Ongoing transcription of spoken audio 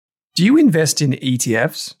Do you invest in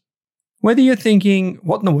ETFs? Whether you're thinking,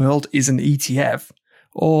 what in the world is an ETF?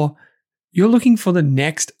 Or you're looking for the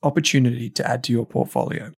next opportunity to add to your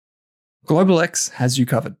portfolio, Global X has you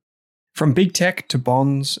covered. From big tech to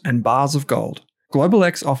bonds and bars of gold, Global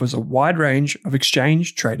X offers a wide range of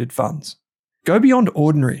exchange-traded funds. Go beyond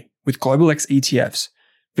ordinary with Global X ETFs.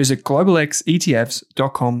 Visit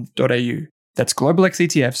globalxetfs.com.au. That's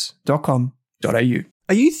globalxetfs.com.au.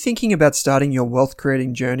 Are you thinking about starting your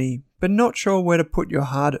wealth-creating journey, but not sure where to put your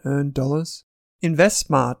hard-earned dollars?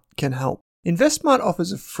 InvestSmart can help. InvestSmart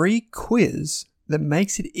offers a free quiz that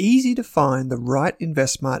makes it easy to find the right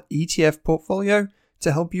InvestSmart ETF portfolio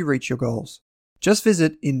to help you reach your goals. Just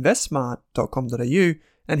visit investsmart.com.au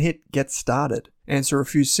and hit Get Started. Answer a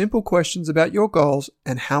few simple questions about your goals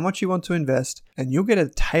and how much you want to invest, and you'll get a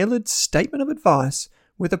tailored statement of advice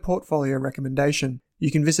with a portfolio recommendation. You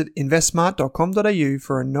can visit investsmart.com.au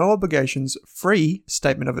for a no-obligations free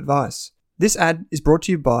statement of advice. This ad is brought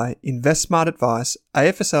to you by InvestSmart Advice,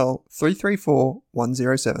 AFSL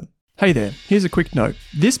 334107. Hey there, here's a quick note.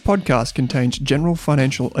 This podcast contains general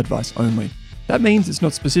financial advice only. That means it's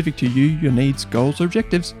not specific to you, your needs, goals, or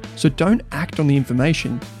objectives, so don't act on the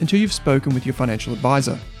information until you've spoken with your financial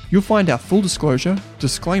advisor. You'll find our full disclosure,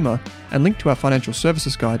 disclaimer, and link to our financial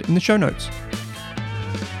services guide in the show notes.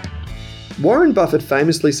 Warren Buffett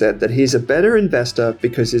famously said that he's a better investor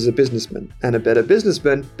because he's a businessman, and a better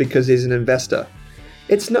businessman because he's an investor.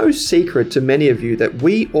 It's no secret to many of you that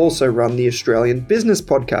we also run the Australian Business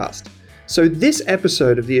Podcast. So this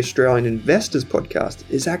episode of the Australian Investors Podcast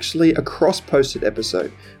is actually a cross-posted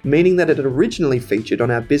episode, meaning that it originally featured on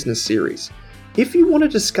our business series. If you want to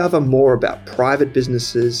discover more about private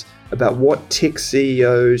businesses, about what ticks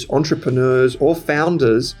CEOs, entrepreneurs, or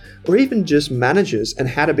founders, or even just managers and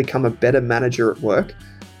how to become a better manager at work,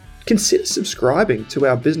 consider subscribing to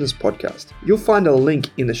our business podcast. You'll find a link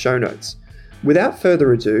in the show notes. Without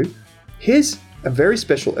further ado, here's a very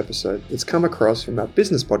special episode that's come across from our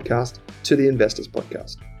business podcast to the Investors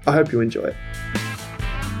Podcast. I hope you enjoy it.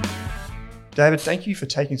 David, thank you for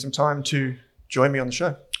taking some time to join me on the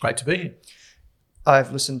show. Great to be here.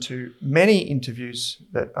 I've listened to many interviews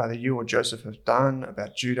that either you or Joseph have done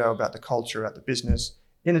about judo, about the culture, about the business,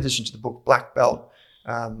 in addition to the book Black Belt.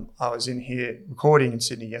 I was in here recording in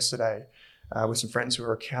Sydney yesterday with some friends who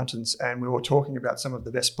are accountants, and we were talking about some of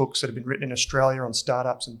the best books that have been written in Australia on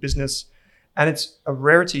startups and business. And it's a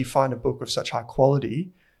rarity to find a book of such high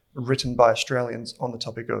quality written by Australians on the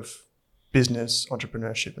topic of business,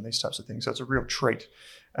 entrepreneurship, and these types of things. So it's a real treat.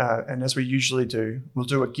 And as we usually do, we'll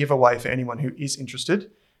do a giveaway for anyone who is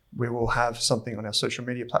interested. We will have something on our social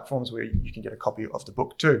media platforms where you can get a copy of the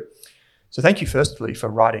book too. So thank you firstly for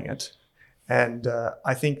writing it. And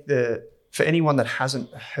I think that for anyone that hasn't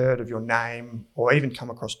heard of your name or even come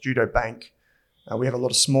across Judo Bank, we have a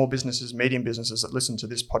lot of small businesses, medium businesses that listen to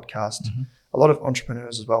this podcast, a lot of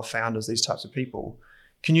entrepreneurs as well, founders, these types of people.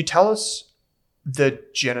 Can you tell us the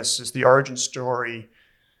genesis, the origin story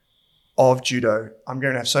of judo? I'm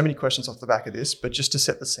going to have so many questions off the back of this, but just to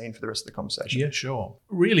set the scene for the rest of the conversation. Yeah, sure.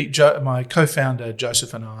 Really, my co-founder,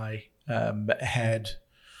 Joseph, and I had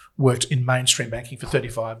worked in mainstream banking for 30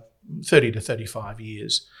 to 35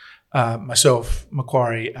 years. Myself,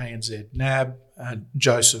 Macquarie, ANZ, NAB.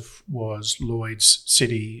 Joseph was Lloyd's,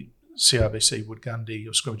 Citi, CIBC, Wood Gundy,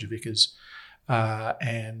 or Scrooge Vickers,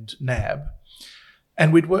 and NAB.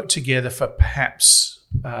 And we'd worked together for perhaps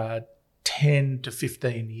 10 to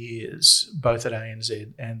 15 years, both at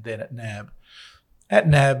ANZ and then at NAB. At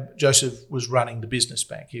NAB, Joseph was running the business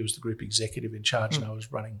bank. He was the group executive in charge, and I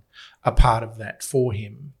was running a part of that for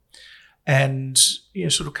him. And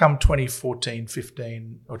sort of come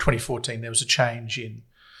 2014, there was a change in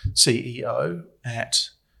CEO at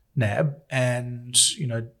NAB, and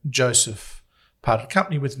Joseph parted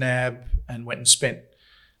company with NAB and went and spent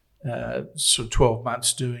sort of 12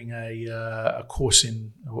 months doing a course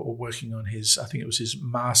in, or working on his, I think it was his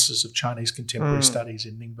Masters of Chinese Contemporary Studies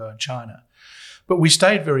in Ningbo in China. But we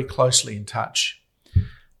stayed very closely in touch,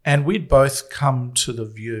 and we'd both come to the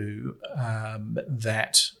view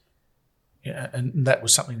that, and that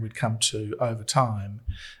was something we'd come to over time,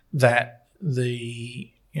 that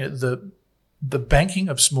the banking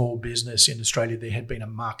of small business in Australia, there had been a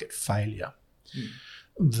market failure.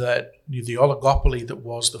 That the oligopoly that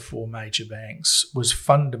was the four major banks was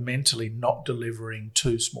fundamentally not delivering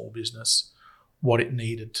to small business what it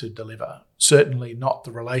needed to deliver. Certainly not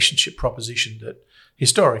the relationship proposition that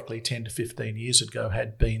historically 10 to 15 years ago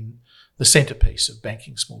had been the centrepiece of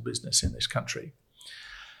banking small business in this country.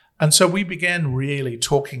 And so we began really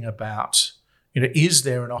talking about, is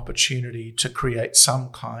there an opportunity to create some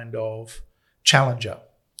kind of challenger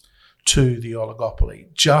to the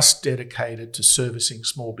oligopoly, just dedicated to servicing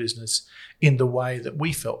small business in the way that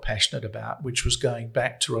we felt passionate about, which was going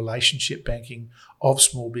back to relationship banking of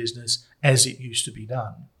small business as it used to be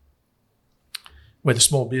done, where the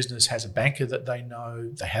small business has a banker that they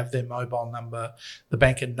know, they have their mobile number, the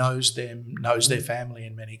banker knows them, knows their family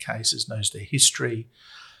in many cases, knows their history,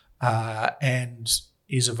 and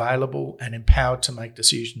is available and empowered to make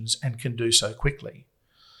decisions and can do so quickly.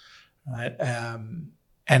 Right?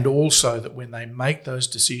 And also that when they make those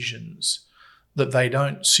decisions, that they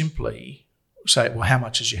don't simply say, well, how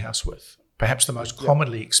much is your house worth? Perhaps the most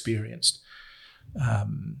commonly experienced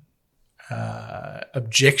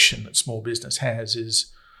objection that small business has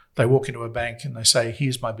is they walk into a bank and they say,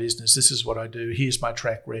 here's my business, this is what I do, here's my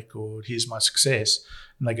track record, here's my success.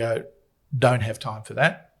 And they go, don't have time for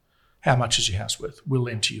that. How much is your house worth? We'll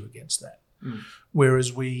lend to you against that.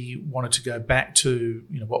 Whereas we wanted to go back to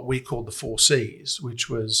what we called the 4 C's, which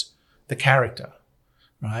was the character,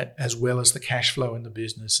 right, as well as the cash flow in the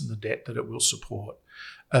business and the debt that it will support,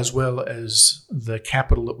 as well as the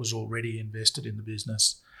capital that was already invested in the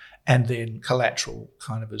business, and then collateral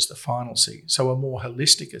kind of as the final C. So a more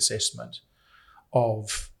holistic assessment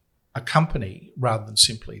of a company rather than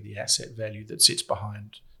simply the asset value that sits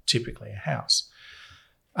behind typically a house.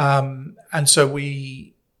 And so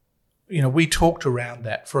we talked around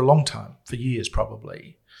that for a long time, for years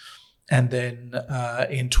probably. And then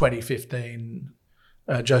in 2015,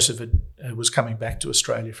 Joseph was coming back to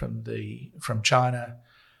Australia from China,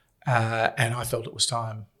 and I felt it was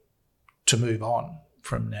time to move on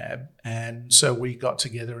from NAB. And so we got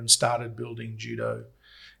together and started building Judo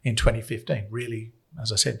in 2015, really,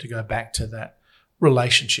 as I said, to go back to that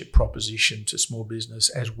relationship proposition to small business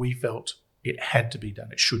as we felt it had to be done,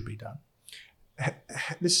 it should be done.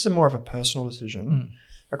 This is more of a personal decision.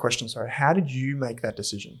 A question, sorry. How did you make that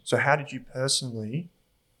decision? So how did you personally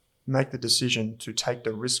make the decision to take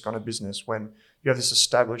the risk on a business when you have this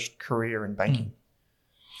established career in banking?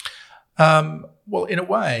 Well, in a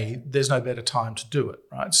way, there's no better time to do it,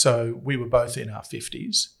 right? So we were both in our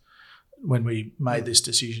 50s when we made this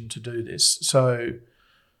decision to do this. So,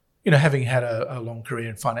 having had a long career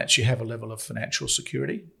in finance, you have a level of financial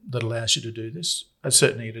security that allows you to do this,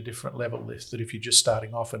 certainly at a different level that if you're just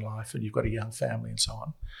starting off in life and you've got a young family and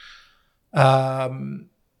so on.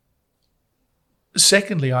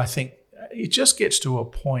 Secondly, I think it just gets to a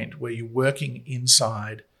point where you're working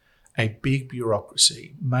inside a big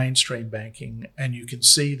bureaucracy, mainstream banking, and you can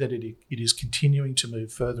see that it is continuing to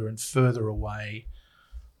move further and further away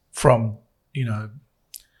from,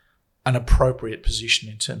 an appropriate position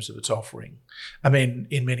in terms of its offering. I mean,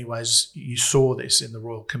 in many ways, you saw this in the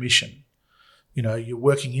Royal Commission. You're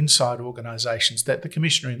working inside organisations that the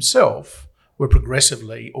Commissioner himself were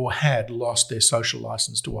progressively or had lost their social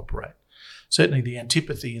licence to operate. Certainly the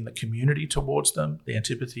antipathy in the community towards them, the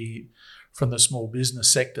antipathy from the small business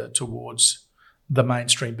sector towards the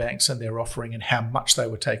mainstream banks and their offering and how much they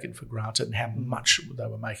were taken for granted and how much they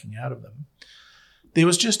were making out of them. There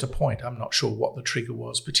was just a point, I'm not sure what the trigger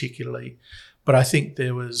was particularly, but I think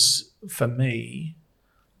there was, for me,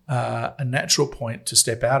 a natural point to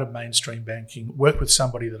step out of mainstream banking, work with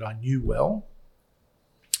somebody that I knew well,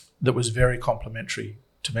 that was very complementary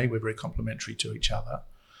to me, we're very complementary to each other,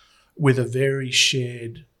 with a very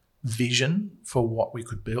shared vision for what we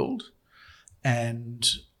could build and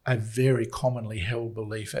a very commonly held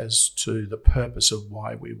belief as to the purpose of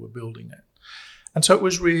why we were building it. And so it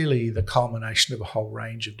was really the culmination of a whole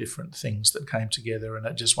range of different things that came together. And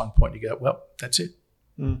at just one point you go, well, that's it.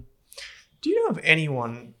 Do you know of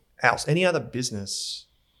anyone else, any other business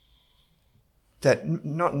that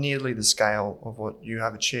not nearly the scale of what you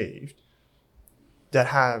have achieved, that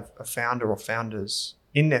have a founder or founders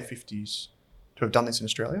in their 50s to have done this in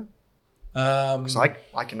Australia? Because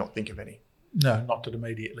I cannot think of any. No, not that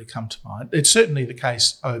immediately come to mind. It's certainly the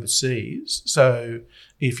case overseas. So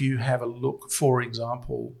if you have a look, for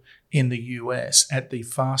example, in the US at the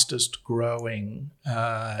fastest growing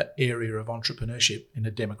area of entrepreneurship in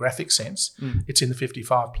a demographic sense, it's in the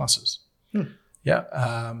 55 pluses.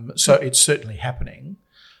 Yeah. So it's certainly happening.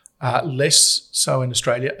 Less so in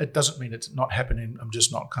Australia. It doesn't mean it's not happening. I'm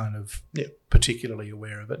just not kind of particularly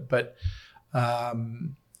aware of it. But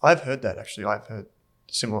I've heard that actually. I've heard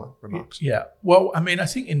similar remarks. Yeah. Well, I mean, I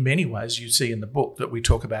think in many ways you see in the book that we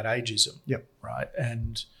talk about ageism. Yep. Right.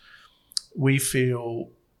 And we feel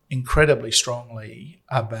incredibly strongly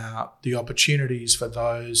about the opportunities for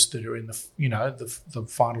those that are in the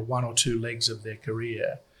final one or two legs of their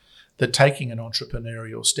career, that taking an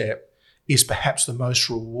entrepreneurial step is perhaps the most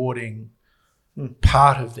rewarding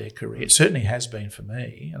part of their career. It certainly has been for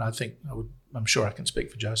me, and I think I'm sure I can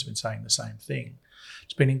speak for Joseph in saying the same thing.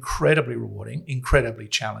 It's been incredibly rewarding, incredibly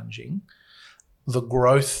challenging. The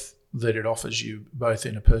growth that it offers you, both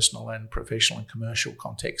in a personal and professional and commercial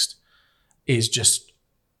context, is just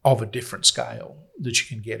of a different scale that you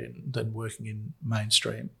can get in than working in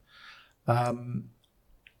mainstream.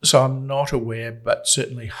 So I'm not aware, but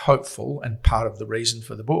certainly hopeful, and part of the reason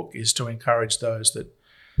for the book is to encourage those that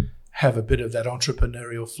have a bit of that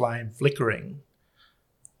entrepreneurial flame flickering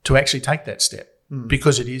to actually take that step,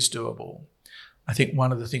 because it is doable. I think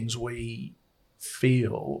one of the things we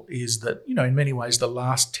feel is that, in many ways, the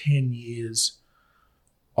last 10 years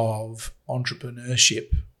of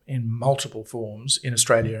entrepreneurship in multiple forms in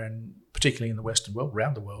Australia and particularly in the Western world,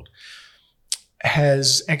 around the world,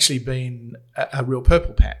 has actually been a real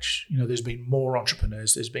purple patch. There's been more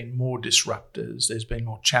entrepreneurs, there's been more disruptors, there's been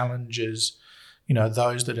more challengers,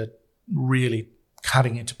 those that are really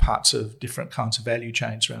cutting into parts of different kinds of value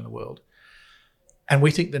chains around the world. And we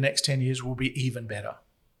think the next 10 years will be even better,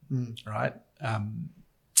 right?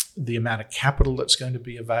 The amount of capital that's going to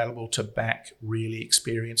be available to back really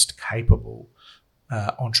experienced, capable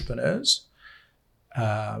entrepreneurs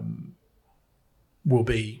will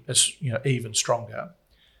be even stronger.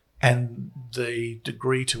 And the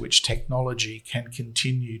degree to which technology can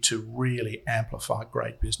continue to really amplify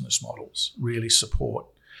great business models, really support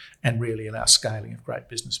and really allow scaling of great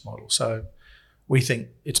business models. So we think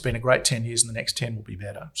it's been a great 10 years and the next 10 will be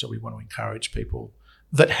better. So we want to encourage people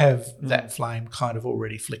that have that flame kind of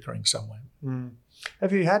already flickering somewhere.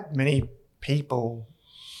 Have you had many people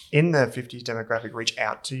in the 50s demographic reach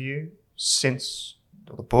out to you since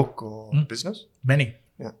the book or business? Many.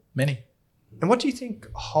 Yeah. Many. And what do you think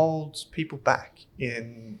holds people back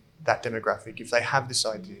in that demographic if they have this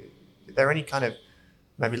idea? Are there any kind of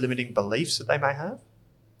maybe limiting beliefs that they may have?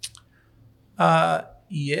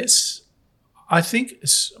 Yes. I think,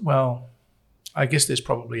 I guess there's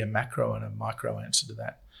probably a macro and a micro answer to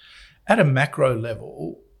that. At a macro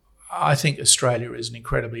level, I think Australia is an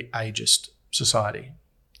incredibly ageist society.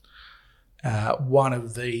 One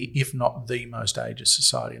of the, if not the most ageist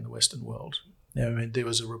society in the Western world. There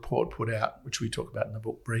was a report put out, which we talk about in the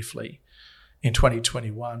book briefly, in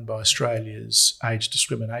 2021 by Australia's Age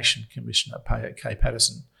Discrimination Commissioner, Kay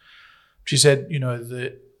Patterson. She said,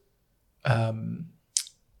 that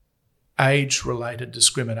age-related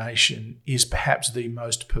discrimination is perhaps the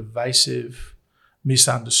most pervasive,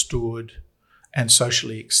 misunderstood and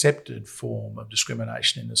socially accepted form of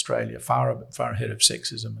discrimination in Australia, far ahead of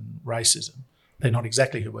sexism and racism. They're not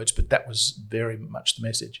exactly her words, but that was very much the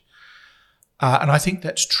message. And I think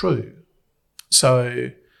that's true.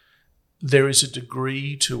 So there is a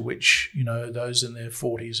degree to which, those in their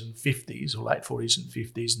 40s and 50s or late 40s and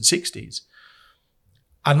 50s and 60s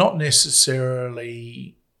are not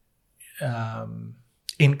necessarily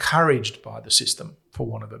encouraged by the system, for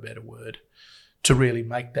want of a better word, to really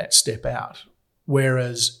make that step out.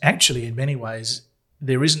 Whereas actually, in many ways,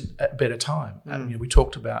 there isn't a better time. We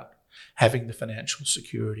talked about having the financial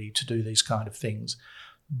security to do these kind of things,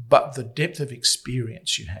 but the depth of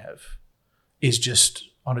experience you have is just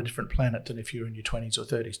on a different planet than if you're in your 20s or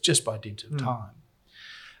 30s, just by dint of time.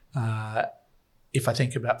 If I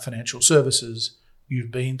think about financial services,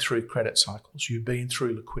 you've been through credit cycles, you've been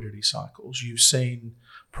through liquidity cycles, you've seen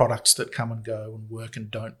products that come and go and work and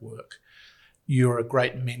don't work. You're a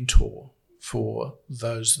great mentor for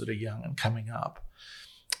those that are young and coming up.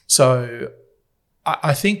 So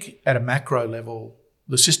I think at a macro level,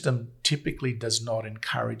 the system typically does not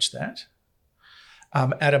encourage that.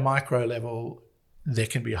 At a micro level, there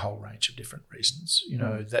can be a whole range of different reasons.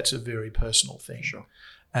 That's a very personal thing. Sure.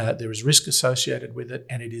 There is risk associated with it,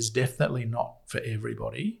 and it is definitely not for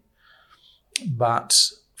everybody. But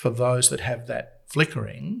for those that have that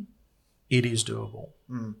flickering, it is doable.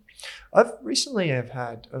 I've recently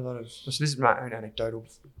had a lot of, so this is my own anecdotal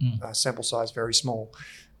sample size, very small,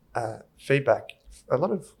 feedback. A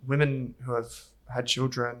lot of women who have had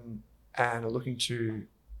children and are looking to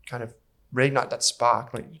kind of reignite that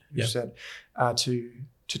spark, like you said, to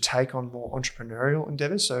take on more entrepreneurial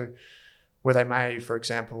endeavors. So where they may, for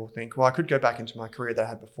example, think, well, I could go back into my career that I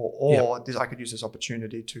had before, or I could use this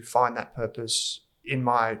opportunity to find that purpose in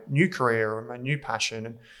my new career or my new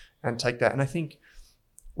passion and take that. And I think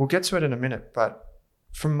we'll get to it in a minute, but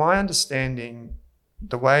from my understanding,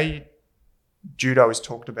 the way judo is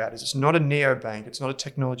talked about is it's not a neobank, it's not a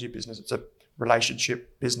technology business, it's a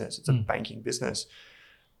relationship business, it's a banking business.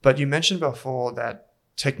 But you mentioned before that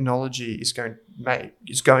technology is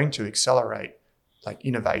going to accelerate like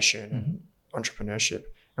innovation and entrepreneurship.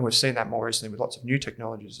 And we've seen that more recently with lots of new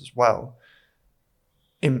technologies as well.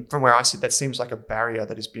 From where I sit, that seems like a barrier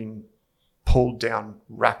that is being pulled down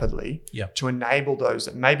rapidly to enable those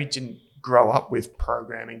that maybe didn't grow up with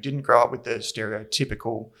programming, didn't grow up with the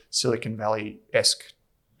stereotypical Silicon Valley-esque,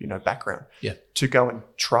 background. Yeah. To go and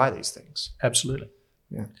try these things. Absolutely.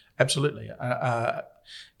 Yeah. Absolutely.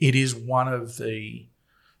 It is one of the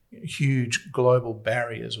huge global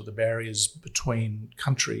barriers, or the barriers between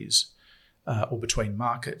countries or between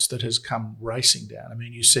markets, that has come racing down. I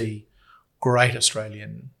mean, you see great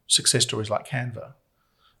Australian success stories like Canva.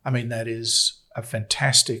 I mean, that is a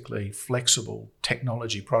fantastically flexible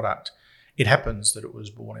technology product. It happens that it was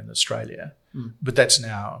born in Australia, but that's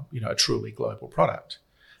now, a truly global product.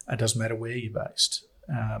 It doesn't matter where you're based.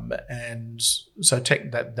 And so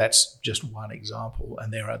that's just one example,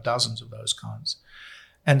 and there are dozens of those kinds.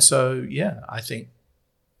 And so, I think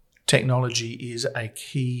technology is a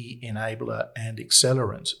key enabler and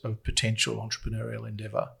accelerant of potential entrepreneurial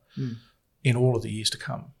endeavour in all of the years to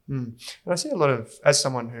come. And I see a lot of, as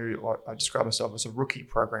someone who I describe myself as a rookie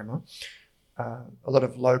programmer, a lot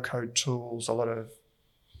of low-code tools, a lot of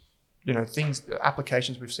things,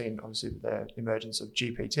 applications. We've seen obviously the emergence of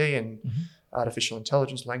GPT and artificial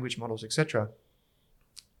intelligence, language models, etc.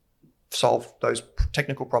 Solve those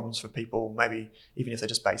technical problems for people, maybe even if they're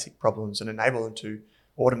just basic problems, and enable them to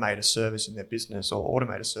automate a service in their business or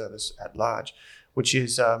automate a service at large, which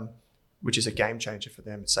is a game changer for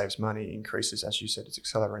them. It saves money, increases, as you said, its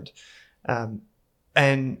accelerant.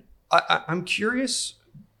 And I'm curious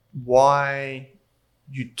why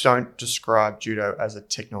you don't describe judo as a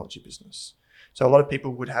technology business. So a lot of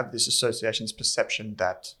people would have this association's perception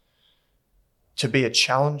that to be a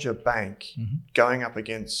challenger bank going up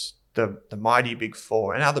against the mighty Big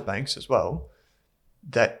Four and other banks as well,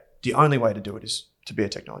 that the only way to do it is to be a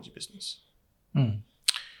technology business.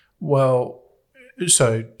 Well,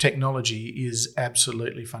 so technology is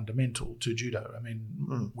absolutely fundamental to judo, I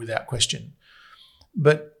mean, without question.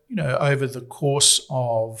 But, over the course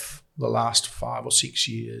of the last 5 or 6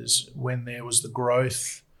 years, when there was the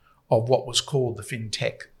growth of what was called the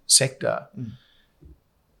fintech sector,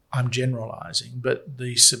 I'm generalising, but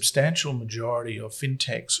the substantial majority of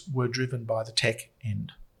fintechs were driven by the tech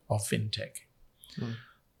end of fintech.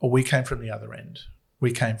 Or we came from the other end.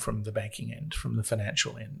 We came from the banking end, from the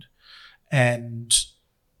financial end. And,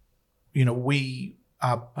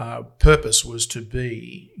 our purpose was to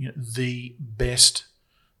be the best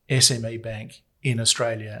SME bank in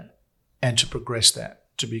Australia, and to progress that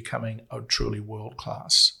to becoming a truly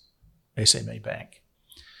world-class SME bank.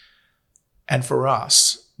 And for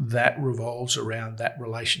us, that revolves around that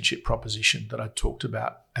relationship proposition that I talked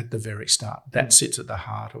about at the very start. That sits at the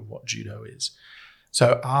heart of what judo is.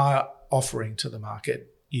 So our offering to the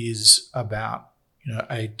market is about,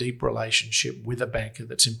 a deep relationship with a banker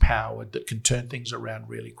that's empowered, that can turn things around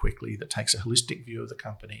really quickly, that takes a holistic view of the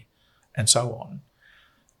company, and so on.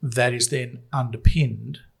 That is then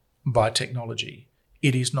underpinned by technology.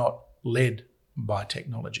 It is not led by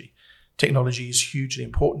technology. Technology is hugely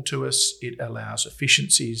important to us. It allows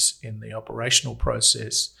efficiencies in the operational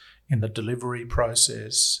process, in the delivery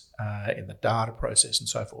process, in the data process, and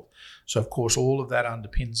so forth. So, of course, all of that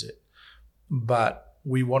underpins it. But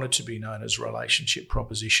we want it to be known as a relationship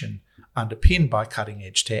proposition underpinned by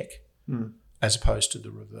cutting-edge tech, as opposed to the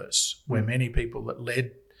reverse, where many people that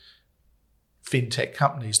led fintech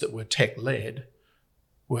companies that were tech-led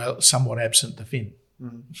were somewhat absent the fin,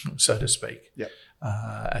 so to speak.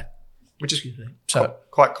 Which is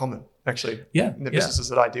quite common, actually. In the businesses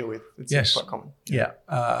that I deal with, it's quite common.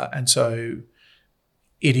 And so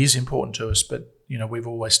it is important to us, but we've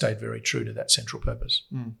always stayed very true to that central purpose.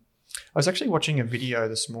 I was actually watching a video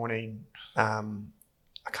this morning. I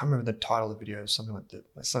can't remember the title of the video. Something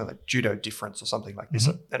like Judo Difference or something like this.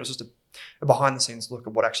 And it was just a behind-the-scenes look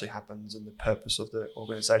at what actually happens and the purpose of the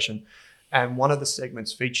organisation. And one of the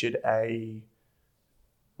segments featured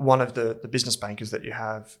one of the business bankers that you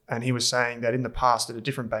have, and he was saying that in the past at a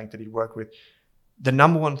different bank that he'd worked with, the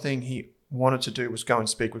number one thing he wanted to do was go and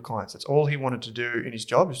speak with clients. That's all he wanted to do in his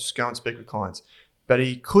job, was just go and speak with clients. But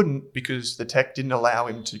he couldn't, because the tech didn't allow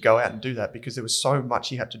him to go out and do that, because there was so much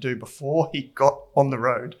he had to do before he got on the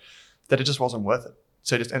road that it just wasn't worth it.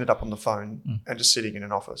 So he just ended up on the phone and just sitting in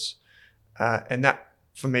an office. And that,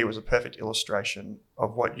 for me, was a perfect illustration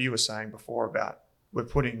of what you were saying before about we're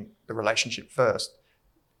putting the relationship first.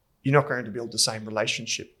 You're not going to build the same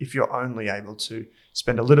relationship if you're only able to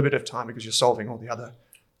spend a little bit of time because you're solving all the other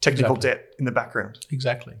technical debt in the background.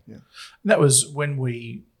 Exactly. Yeah. And that was when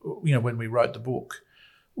we wrote the book,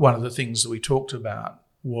 one of the things that we talked about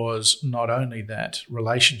was not only that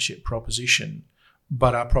relationship proposition,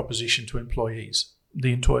 but our proposition to employees,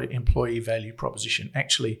 the employee value proposition,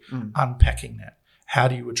 actually unpacking that. How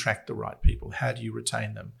do you attract the right people? How do you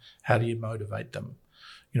retain them? How do you motivate them?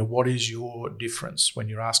 what is your difference when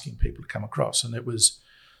you're asking people to come across? And it was,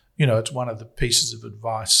 it's one of the pieces of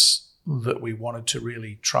advice that we wanted to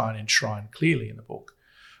really try and enshrine clearly in the book,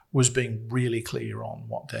 was being really clear on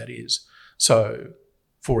what that is. So,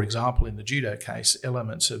 for example, in the judo case,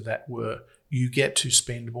 elements of that were you get to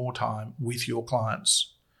spend more time with your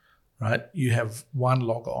clients, right? You have one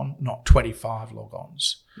log on, not 25 log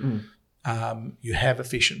ons. You have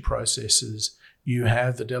efficient processes. You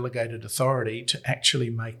have the delegated authority to actually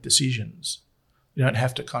make decisions. You don't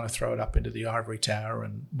have to kind of throw it up into the ivory tower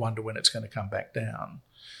and wonder when it's going to come back down.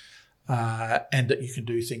 And that you can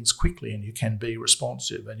do things quickly and you can be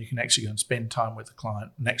responsive and you can actually go and spend time with the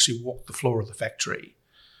client and actually walk the floor of the factory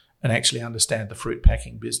and actually understand the fruit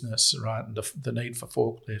packing business, right, and the need for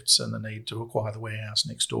forklifts and the need to acquire the warehouse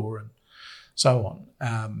next door and so on.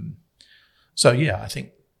 I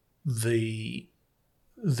think the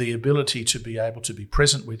ability to be able to be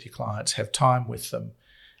present with your clients, have time with them,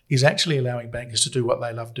 is actually allowing bankers to do what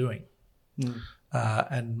they love doing.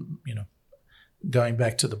 Going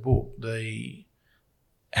back to the book,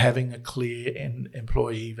 having a clear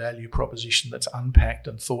employee value proposition that's unpacked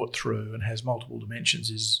and thought through and has multiple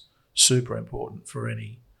dimensions is super important for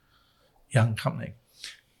any young company.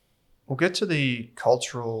 We'll get to the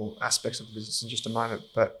cultural aspects of the business in just a moment,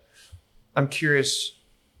 but I'm curious,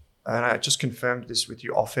 and I just confirmed this with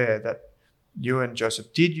you off air, that you and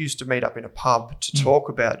Joseph did used to meet up in a pub to talk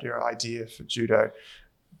about your idea for judo.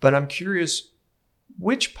 But I'm curious,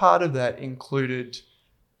 which part of that included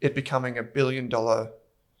it becoming $1 billion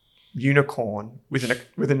unicorn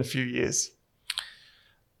within a few years?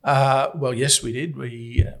 Well, yes, we did.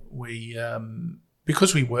 We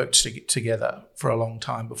because we worked together for a long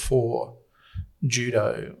time before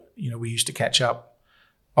judo. We used to catch up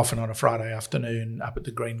often on a Friday afternoon up at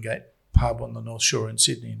the Greengate pub on the North Shore in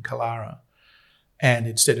Sydney in Kalara, and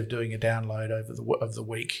instead of doing a download of the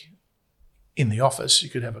week in the office, you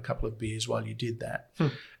could have a couple of beers while you did that.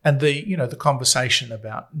 And the conversation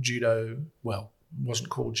about judo, well, wasn't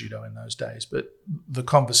called judo in those days, but the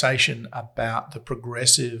conversation about the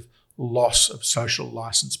progressive loss of social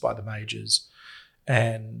license by the majors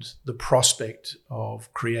and the prospect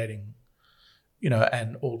of creating,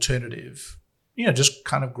 an alternative, just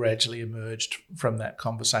kind of gradually emerged from that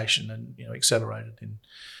conversation and, accelerated in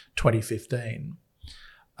 2015.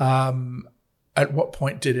 At what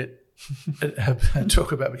point did it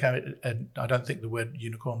talk about becoming, and I don't think the word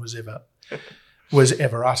unicorn was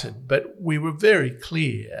ever uttered, but we were very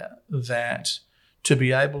clear that to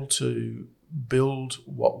be able to build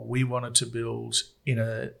what we wanted to build in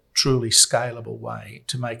a truly scalable way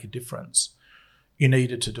to make a difference, you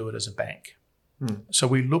needed to do it as a bank. So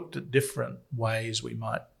we looked at different ways we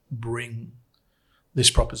might bring this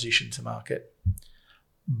proposition to market,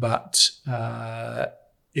 but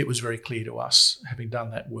it was very clear to us, having done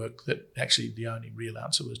that work, that actually the only real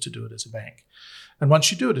answer was to do it as a bank. And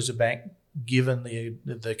once you do it as a bank, given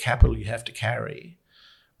the capital you have to carry,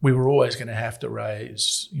 we were always going to have to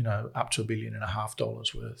raise, up to $1.5 billion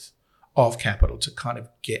worth of capital to kind of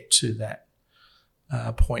get to that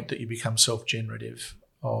point that you become self-generative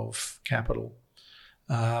of capital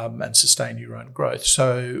and sustain your own growth.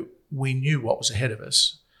 So we knew what was ahead of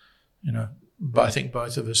us, but I think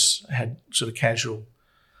both of us had sort of casual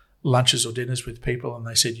lunches or dinners with people, and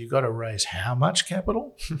they said, "You got to raise how much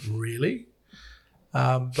capital?" Really?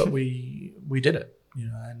 But we did it,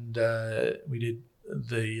 and we did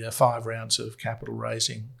the 5 rounds of capital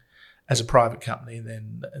raising as a private company, and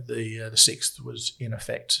then the 6th was in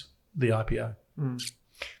effect the IPO.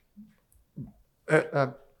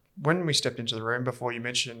 When we stepped into the room before,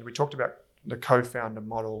 we talked about the co-founder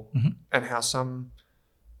model and how some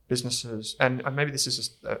businesses, and maybe this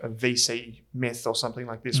is a VC myth or something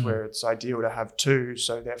like this, where it's ideal to have 2,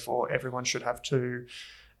 so therefore everyone should have 2.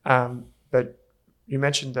 But you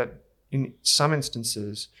mentioned that in some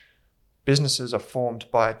instances, businesses are formed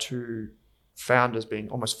by 2 founders being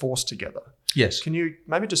almost forced together. Yes. Can you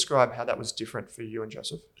maybe describe how that was different for you and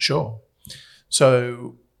Joseph? Sure.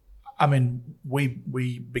 So,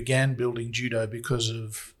 we began building judo because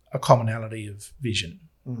of a commonality of vision.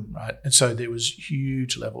 Right. And so there was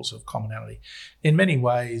huge levels of commonality. In many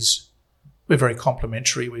ways, we're very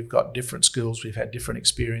complementary. We've got different skills. We've had different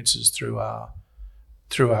experiences through our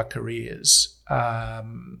careers.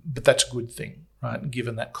 But that's a good thing, right?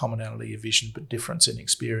 Given that commonality of vision, but difference in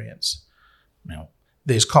experience. Now,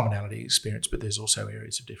 there's commonality experience, but there's also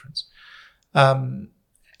areas of difference.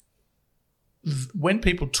 When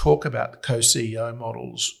people talk about the co-CEO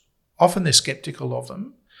models, often they're skeptical of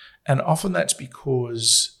them. And often that's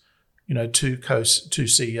because, two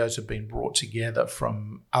CEOs have been brought together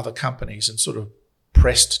from other companies and sort of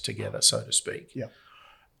pressed together, so to speak. Yeah.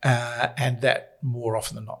 and that more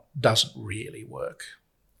often than not doesn't really work.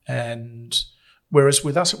 And whereas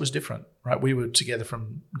with us it was different, right? We were together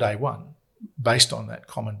from day one based on that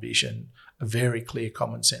common vision, a very clear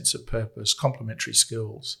common sense of purpose, complementary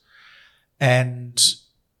skills, and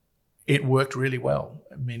it worked really well.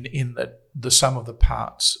 I mean, in that the sum of the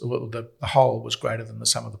parts, well, the whole was greater than the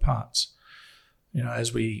sum of the parts. You know,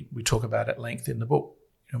 as we talk about at length in the book,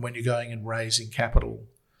 and when you're going and raising capital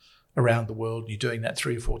around the world, you're doing that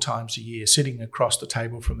 3 or 4 times a year, sitting across the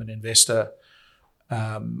table from an investor,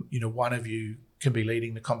 one of you can be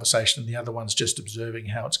leading the conversation and the other one's just observing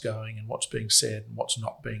how it's going and what's being said and what's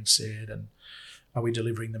not being said, and are we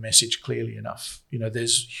delivering the message clearly enough? You know,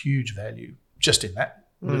 there's huge value just in that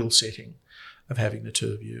little setting of having the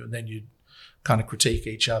two of you, and then you kind of critique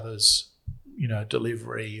each other's,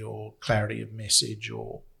 delivery or clarity of message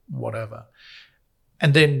or whatever.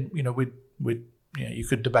 And then, you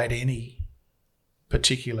could debate any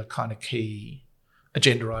particular kind of key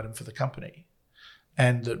agenda item for the company,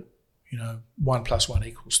 and that, 1 + 1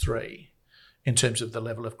 = 3 in terms of the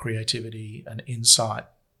level of creativity and insight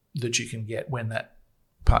that you can get when that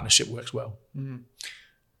partnership works well.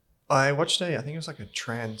 I watched I think it was like a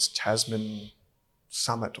Trans-Tasman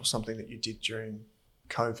summit or something that you did during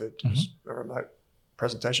COVID. It was a remote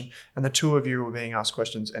presentation, and the two of you were being asked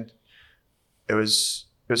questions, and it was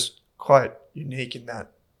quite unique in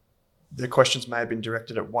that the questions may have been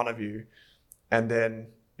directed at one of you, and then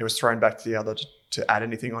it was thrown back to the other to add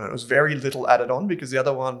anything on it. It was very little added on because the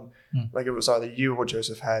other one, like it was either you or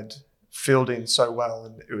Joseph, had filled in so well,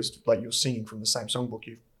 and it was like you're singing from the same songbook.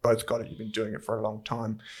 You've both got it. You've been doing it for a long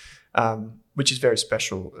time, which is very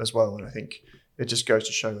special as well. And I think it just goes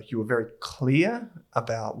to show you were very clear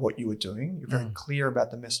about what you were doing. You're very clear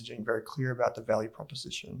about the messaging, very clear about the value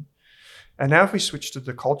proposition. And now if we switch to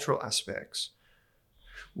the cultural aspects,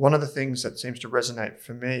 one of the things that seems to resonate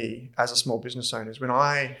for me as a small business owner is when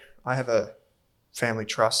I have a family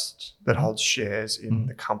trust that holds shares in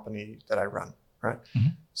the company that I run, right?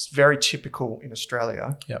 It's very typical in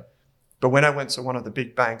Australia. Yep. But when I went to one of the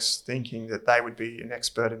big banks thinking that they would be an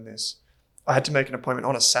expert in this, I had to make an appointment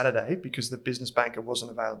on a Saturday because the business banker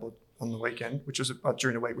wasn't available on the weekend, which was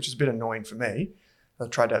during the week, which is a bit annoying for me. I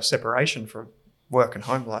tried to have separation for work and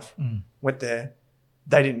home life. Went there.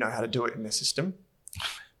 They didn't know how to do it in their system.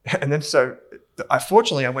 And then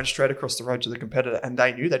fortunately, I went straight across the road to the competitor, and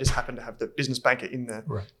they knew. They just happened to have the business banker in the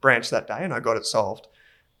branch that day, and I got it solved.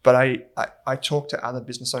 But I talked to other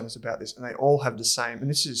business owners about this, and they all have the same. And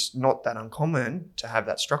this is not that uncommon to have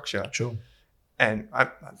that structure. Sure. And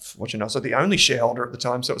fortunately, I was the only shareholder at the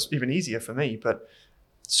time, so it was even easier for me. But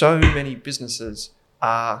so many businesses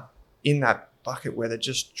are in that bucket where they're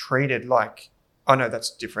just treated like, oh no, that's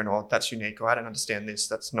different, or that's unique, or I don't understand this,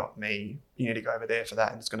 that's not me. You need to go over there for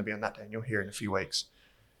that, and it's going to be on that day, and you'll hear in a few weeks.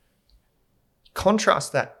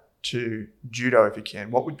 Contrast that to judo if you can.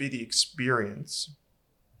 What would be the experience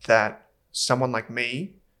that someone like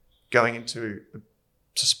me going into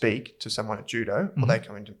to speak to someone at judo, or them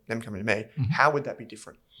coming to me, how would that be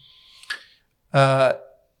different?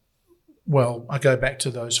 Well, I go back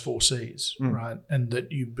to those 4 C's, right? And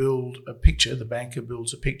that you build a picture, the banker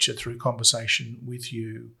builds a picture through conversation with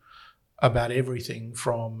you about everything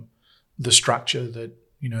from the structure that,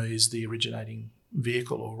 is the originating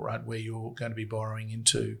vehicle, or right, where you're going to be borrowing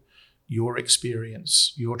into, your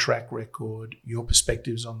experience, your track record, your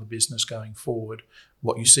perspectives on the business going forward,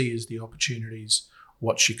 what you see as the opportunities,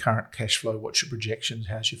 what's your current cash flow, what's your projections,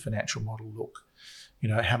 how's your financial model look,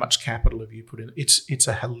 how much capital have you put in. It's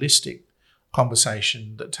a holistic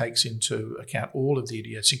conversation that takes into account all of the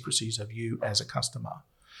idiosyncrasies of you as a customer,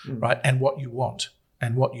 right? And what you want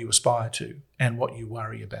and what you aspire to and what you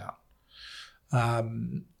worry about.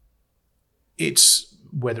 It's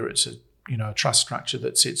whether it's a trust structure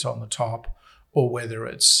that sits on the top, or whether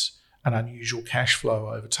it's an unusual cash flow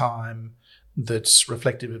over time that's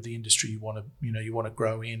reflective of the industry you want to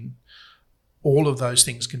grow in. All of those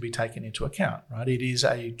things can be taken into account, right? It is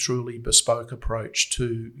a truly bespoke approach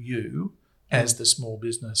to you as the small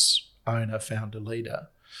business owner, founder, leader.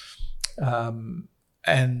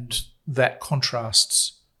 And that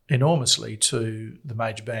contrasts enormously to the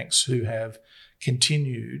major banks who have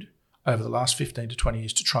continued over the last 15 to 20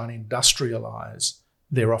 years to try and industrialise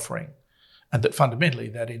their offering. And that fundamentally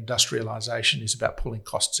that industrialisation is about pulling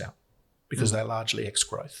costs out because they're largely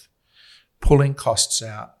ex-growth. Pulling costs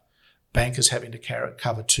out, bankers having to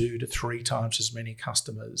cover 2 to 3 times as many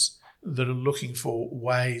customers that are looking for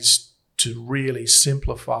ways to really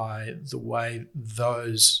simplify the way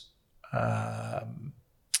those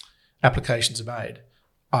applications are made,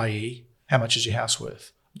 i.e., how much is your house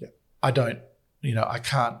worth? Yeah. I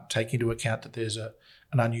can't take into account that there's a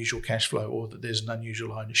an unusual cash flow or that there's an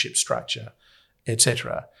unusual ownership structure,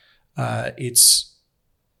 etc. The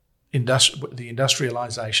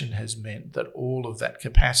industrialisation has meant that all of that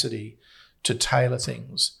capacity to tailor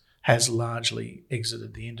things has largely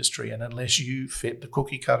exited the industry. And unless you fit the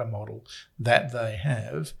cookie cutter model that they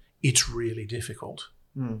have, it's really difficult.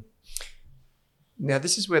 Now,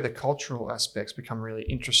 this is where the cultural aspects become really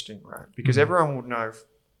interesting, right? Because everyone would know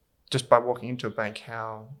just by walking into a bank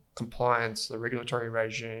how compliance, the regulatory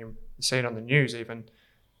regime, you see it on the news even,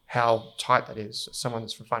 how tight that is. Someone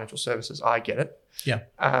that's from financial services, I get it. Yeah.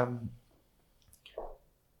 And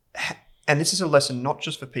this is a lesson not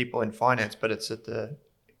just for people in finance, but it's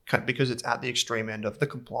because it's at the extreme end of the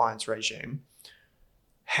compliance regime.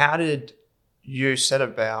 How did you set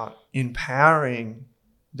about empowering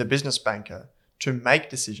the business banker to make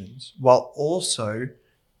decisions while also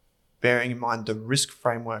bearing in mind the risk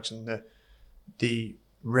frameworks and the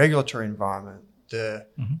regulatory environment,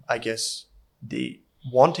 I guess, the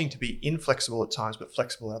wanting to be inflexible at times but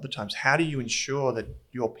flexible at other times? How do you ensure that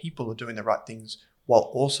your people are doing the right things while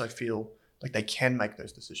also feel like they can make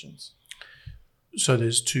those decisions? So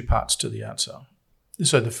there's two parts to the answer.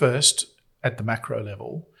 So the first, at the macro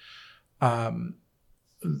level,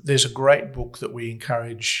 there's a great book that we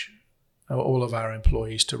encourage all of our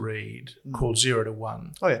employees to read called 0 to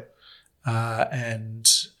 1. Oh, yeah.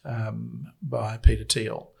 By Peter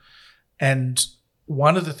Thiel. And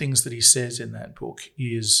one of the things that he says in that book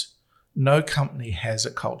is no company has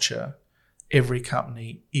a culture, every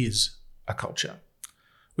company is a culture,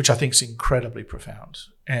 which I think is incredibly profound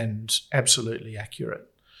and absolutely accurate.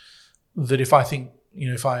 That if I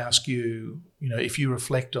ask you, if you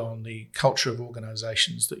reflect on the culture of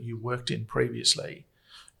organisations that you worked in previously,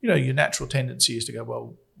 your natural tendency is to go,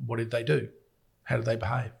 well, what did they do? How did they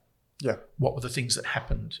behave? Yeah. What were the things that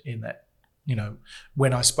happened in that?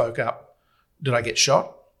 When I spoke up, did I get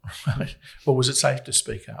shot? Or was it safe to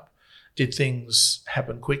speak up? Did things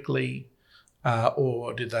happen quickly?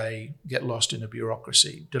 Or did they get lost in a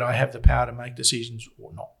bureaucracy? Did I have the power to make decisions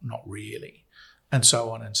or not? Not really. And so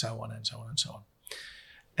on and so on and so on and so on.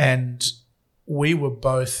 And we were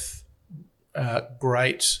both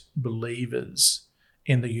great believers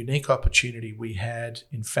in the unique opportunity we had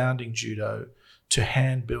in founding Judo to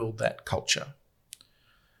hand build that culture,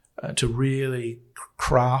 to really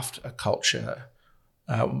craft a culture,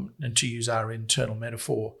 and to use our internal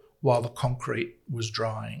metaphor, while the concrete was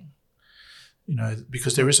drying.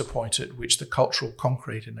 Because there is a point at which the cultural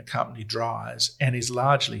concrete in a company dries and is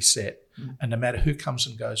largely set, and no matter who comes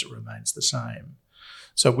and goes, it remains the same.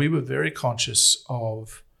 So we were very conscious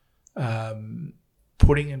of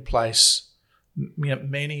putting in place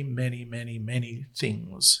many, many, many, many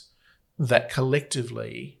things that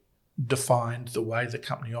collectively defined the way the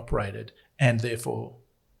company operated and therefore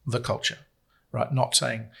the culture, right? Not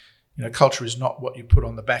saying, culture is not what you put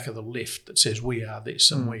on the back of the lift that says we are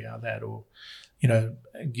this and we are that, or,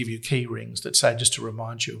 give you key rings that say just to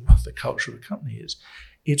remind you of what the culture of a company is.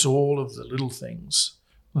 It's all of the little things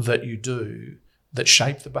that you do that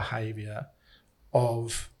shape the behaviour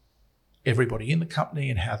of everybody in the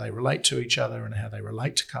company and how they relate to each other and how they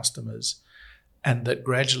relate to customers. And that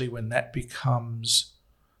gradually, when that becomes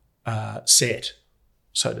set,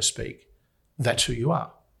 so to speak, that's who you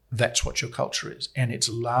are. That's what your culture is. And it's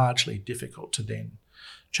largely difficult to then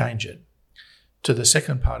change it. To the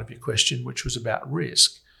second part of your question, which was about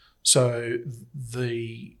risk. So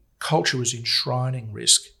the culture was enshrining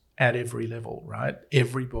risk at every level, right?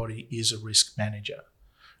 Everybody is a risk manager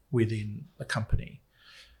within the company.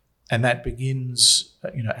 And that begins,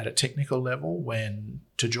 at a technical level when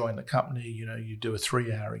to join the company, you do a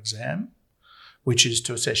 3-hour exam, which is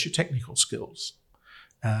to assess your technical skills.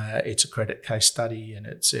 It's a credit case study and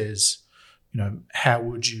it says, how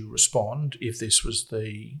would you respond if this was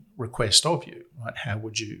the request of you, right? How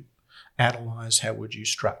would you analyse? How would you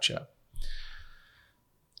structure?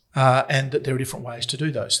 And that there are different ways to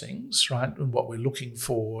do those things, right? And what we're looking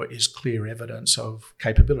for is clear evidence of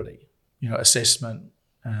capability, assessment,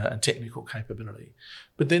 and technical capability.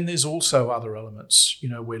 But then there's also other elements,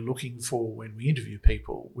 we're looking for when we interview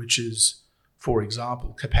people, which is, for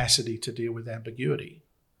example, capacity to deal with ambiguity.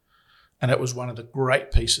 And it was one of the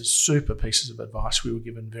great super pieces of advice we were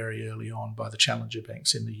given very early on by the challenger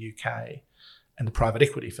banks in the UK and the private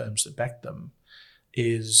equity firms that backed them,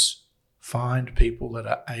 is find people that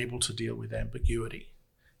are able to deal with ambiguity.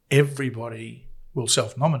 Everybody will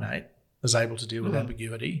self-nominate as able to deal with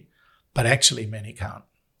ambiguity, but actually many can't.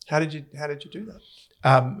 How did you do that?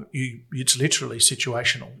 It's literally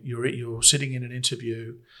situational. You're sitting in an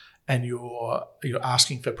interview and you're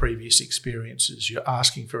asking for previous experiences. You're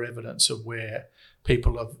asking for evidence of where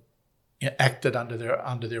people have acted under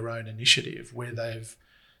their own initiative, where they've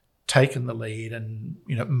taken the lead and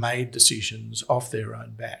made decisions off their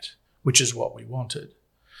own bat, which is what we wanted.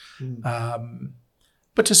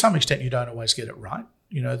 But to some extent, you don't always get it right.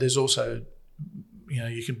 There's also,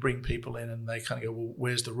 you can bring people in and they kind of go, well,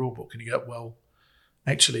 where's the rule book? And you go, well,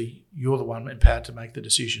 actually, you're the one empowered to make the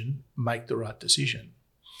decision, make the right decision.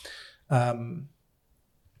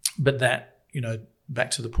 But that,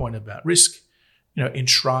 back to the point about risk,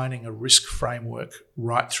 enshrining a risk framework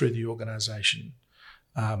right through the organisation,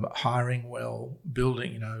 hiring well,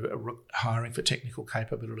 building, hiring for technical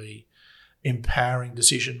capability, empowering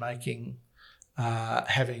decision making,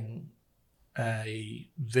 having a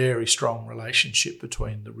very strong relationship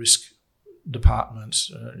between the risk department,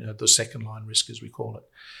 the second line risk as we call it,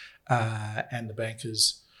 and the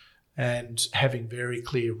bankers, and having very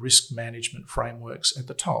clear risk management frameworks at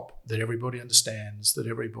the top that everybody understands, that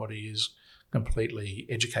everybody is completely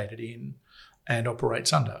educated in and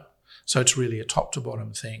operates under. So it's really a top to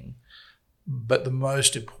bottom thing. But the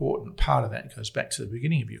most important part of that goes back to the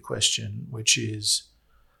beginning of your question, which is,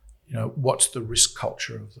 what's the risk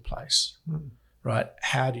culture of the place, right?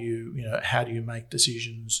 How do you make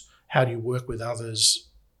decisions? How do you work with others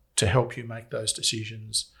to help you make those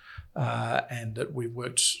decisions? And that we've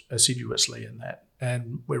worked assiduously in that,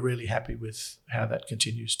 and we're really happy with how that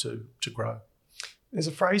continues to grow. There's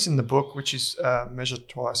a phrase in the book which is measure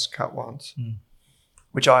twice, cut once,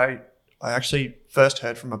 which I actually first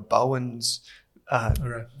heard from a Bowen's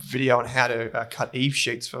video on how to cut eave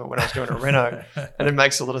sheets for when I was doing a reno, and it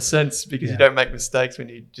makes a lot of sense because you don't make mistakes when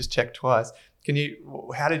you just check twice.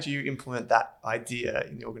 How did you implement that idea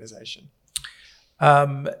in the organisation?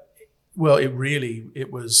 Well,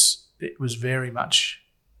 it was very much,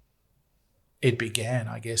 it began,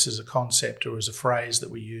 I guess, as a concept or as a phrase that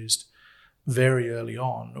we used very early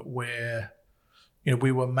on, where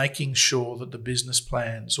we were making sure that the business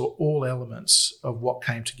plans or all elements of what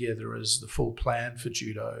came together as the full plan for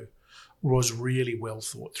judo was really well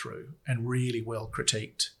thought through and really well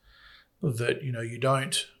critiqued. That, you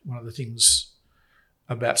don't, one of the things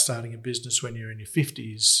about starting a business when you're in your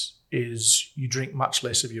 50s is you drink much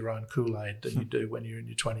less of your own Kool-Aid than you do when you're in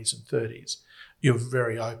your 20s and 30s. You're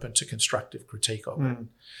very open to constructive critique of it.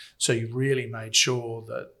 So you really made sure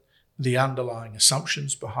that the underlying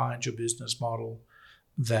assumptions behind your business model,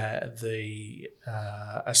 that the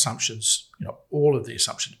assumptions, all of the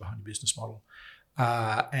assumptions behind your business model,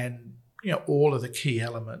 and all of the key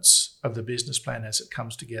elements of the business plan as it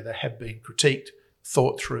comes together have been critiqued,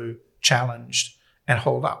 thought through, challenged, and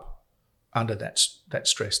held up under that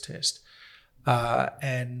stress test.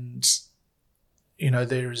 And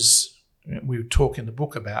we talk in the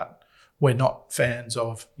book about, we're not fans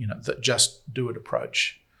of the just do it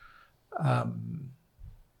approach.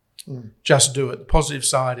 Just do it. The positive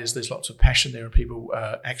side is there's lots of passion there and people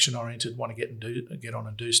action oriented, want to get on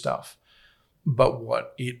and do stuff. But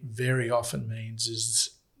what it very often means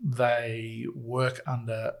is they work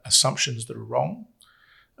under assumptions that are wrong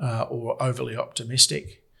or overly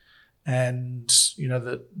optimistic, and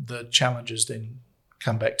the challenges then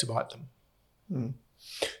come back to bite them.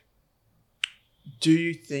 Do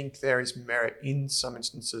you think there is merit in some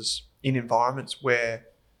instances in environments where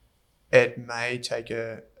it may take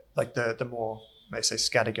the more, may say,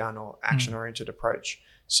 scattergun or action-oriented approach,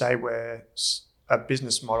 say where a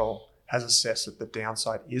business model has assessed that the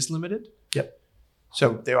downside is limited? Yep.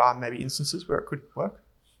 So there are maybe instances where it could work?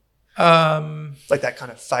 Like that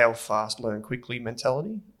kind of fail fast, learn quickly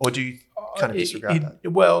mentality? Or do you kind of disregard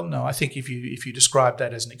that? Well, no, I think if you describe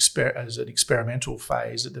that as an experimental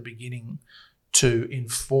phase at the beginning to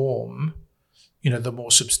inform, the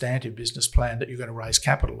more substantive business plan that you're going to raise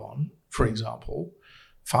capital on, for example,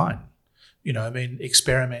 fine.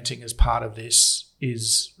 Experimenting as part of this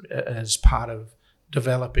is as part of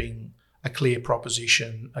developing a clear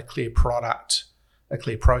proposition, a clear product, a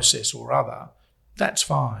clear process or other, that's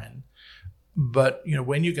fine. But,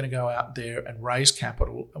 when you're going to go out there and raise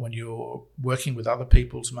capital, when you're working with other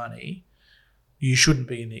people's money, you shouldn't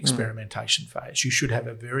be in the experimentation phase. You should have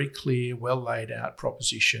a very clear, well laid out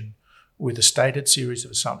proposition with a stated series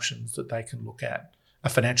of assumptions that they can look at, a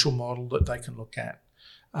financial model that they can look at,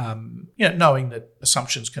 knowing that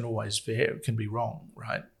assumptions can always can be wrong,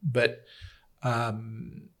 right? But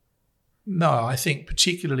no, I think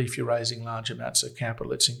particularly if you're raising large amounts of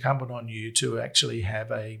capital, it's incumbent on you to actually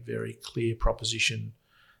have a very clear proposition,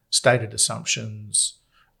 stated assumptions,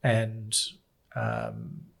 and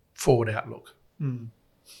forward outlook.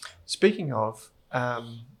 Speaking of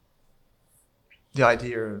the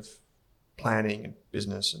idea of planning and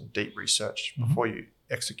business and deep research before you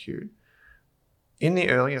execute, in the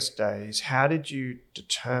earliest days, how did you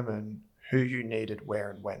determine who you needed, where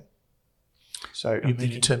and when. So you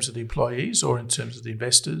mean in terms of the employees or in terms of the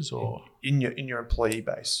investors, or in your employee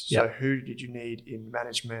base? Yep. So who did you need in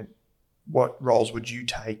management? What roles would you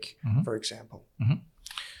take, for example?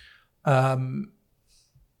 Well,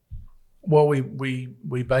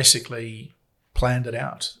 we basically planned it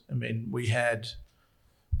out. I mean, we had,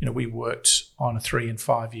 we worked on a 3 and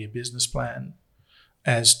 5 year business plan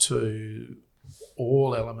as to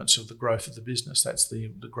all elements of the growth of the business. That's the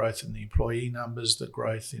growth in the employee numbers, the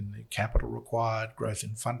growth in the capital required, growth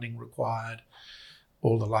in funding required,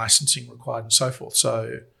 all the licensing required, and so forth.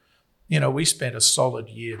 So, we spent a solid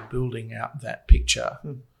year building out that picture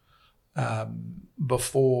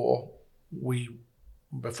before we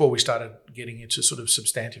started getting into sort of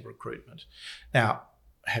substantive recruitment. Now,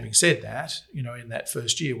 having said that, in that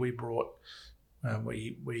first year we brought,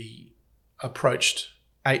 we approached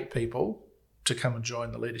 8 people to come and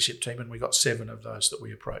join the leadership team, and we got 7 of those that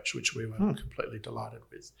we approached, which we were completely delighted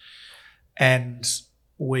with. And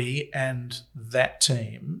we and that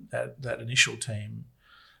team, that initial team,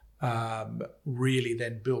 really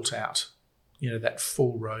then built out, that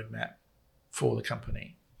full roadmap for the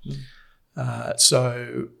company.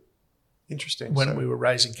 So interesting. When we were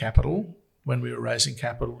raising capital,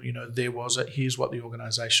 there was here's what the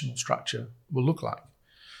organisational structure will look like.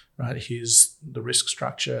 Right, here's the risk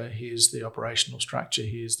structure, here's the operational structure,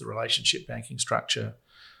 here's the relationship banking structure,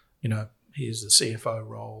 here's the CFO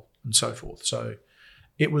role, and so forth. So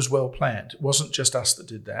it was well planned. It wasn't just us that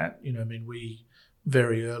did that. We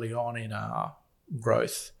very early on in our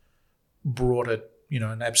growth brought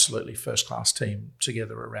an absolutely first-class team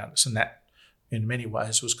together around us, and that in many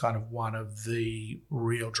ways was kind of one of the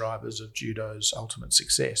real drivers of Judo's ultimate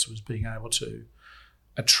success, was being able to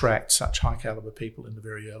attract such high caliber people in the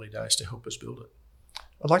very early days to help us build it.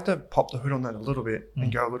 I'd like to pop the hood on that a little bit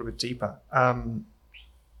and go a little bit deeper.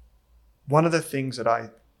 One of the things that I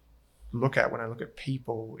look at when I look at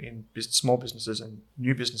people in small businesses and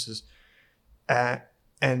new businesses,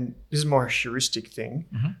 and this is more a heuristic thing,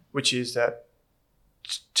 which is that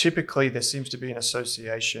typically there seems to be an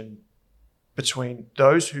association between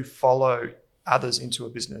those who follow others into a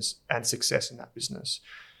business and success in that business.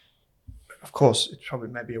 Of course, it's probably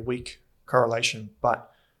maybe a weak correlation,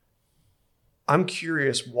 but I'm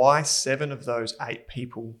curious why 7 of those 8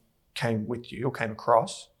 people came with you or came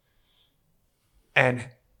across, and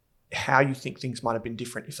how you think things might have been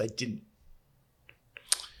different if they didn't.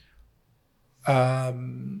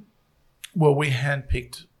 Well, we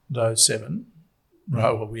handpicked those 7,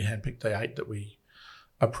 right? Well, we handpicked the 8 that we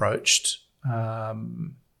approached. I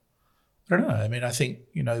don't know. I mean, I think,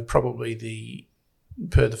 probably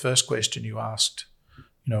per the first question you asked,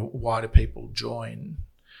 why do people join?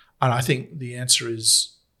 And I think the answer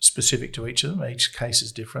is specific to each of them. Each case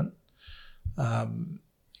is different. A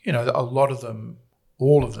lot of them,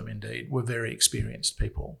 all of them indeed, were very experienced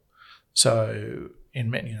people. So in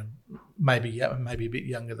many, maybe a bit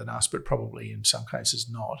younger than us, but probably in some cases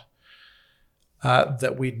not.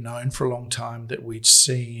 That we'd known for a long time, that we'd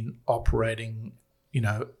seen operating,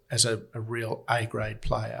 as a real A-grade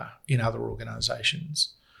player in other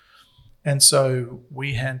organisations. And so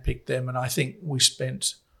we handpicked them, and I think we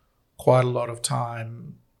spent quite a lot of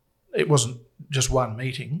time. It wasn't just one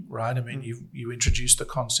meeting, right? I mean, you introduce the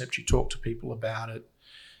concept, you talk to people about it,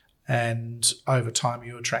 and over time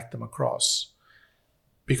you attract them across,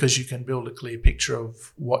 because you can build a clear picture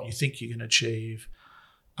of what you think you can achieve.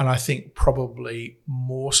 And I think probably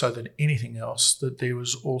more so than anything else, that there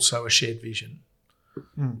was also a shared vision.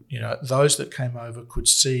 Those that came over could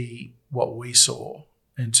see what we saw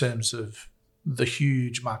in terms of the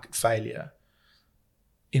huge market failure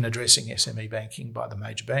in addressing SME banking by the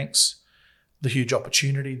major banks, the huge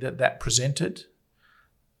opportunity that presented,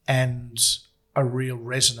 and a real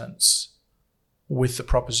resonance with the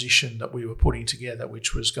proposition that we were putting together,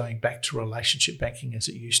 which was going back to relationship banking as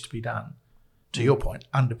it used to be done. To your point,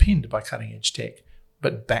 underpinned by cutting-edge tech,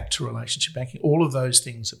 but back to relationship banking. All of those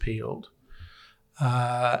things appealed.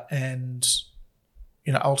 And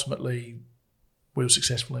ultimately we were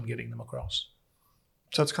successful in getting them across.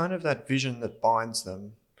 So it's kind of that vision that binds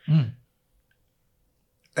them.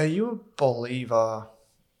 Are you a believer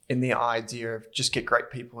in the idea of just get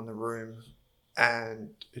great people in the room, and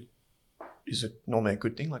is it normally a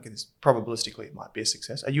good thing? Like, it's probabilistically it might be a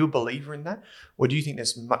success. Are you a believer in that? Or do you think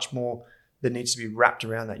there's much more that needs to be wrapped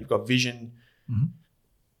around that? You've got vision.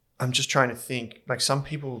 I'm just trying to think, like, some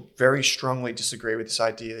people very strongly disagree with this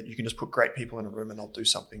idea that you can just put great people in a room and they'll do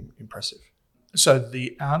something impressive. So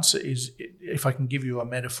the answer is, if I can give you a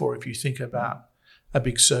metaphor, if you think about a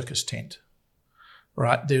big circus tent,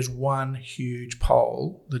 right? There's one huge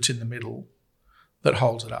pole that's in the middle that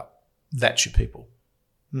holds it up. that's your people.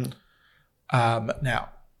 Now,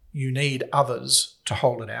 you need others to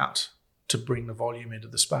hold it out, to bring the volume into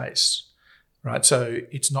the space, right? So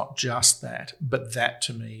it's not just that, but that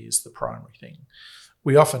to me is the primary thing.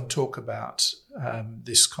 We often talk about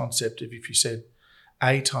this concept of if you said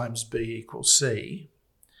A times B equals C,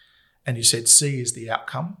 and you said C is the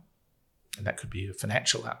outcome, and that could be a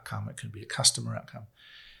financial outcome, it could be a customer outcome,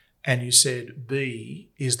 and you said B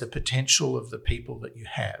is the potential of the people that you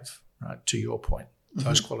have, right, to your point,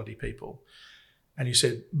 those quality people. And you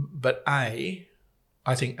said, but I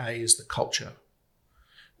think A is the culture,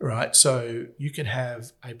 right? So you can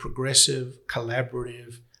have a progressive,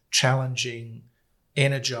 collaborative, challenging,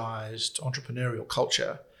 energized, entrepreneurial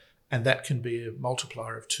culture, and that can be a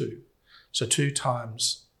multiplier of 2. So 2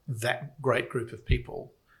 times that great group of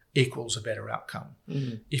people equals a better outcome.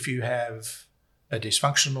 If you have a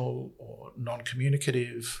dysfunctional or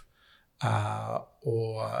non-communicative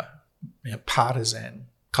or partisan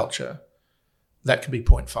culture, that can be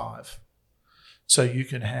 0.5. So you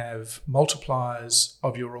can have multipliers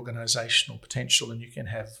of your organisational potential and you can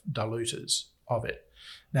have diluters of it.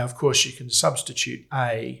 Now, of course, you can substitute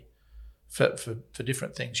A for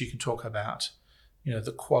different things. You can talk about,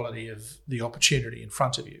 the quality of the opportunity in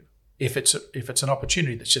front of you. If it's an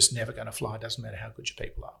opportunity that's just never going to fly, it doesn't matter how good your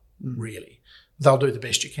people are, really. They'll do the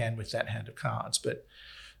best you can with that hand of cards. But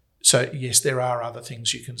so, yes, there are other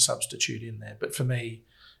things you can substitute in there. But for me,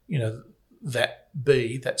 that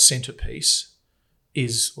B, that centerpiece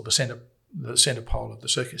is, or the center pole of the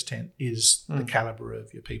circus tent is the caliber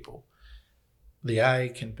of your people. The A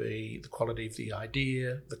can be the quality of the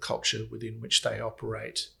idea, the culture within which they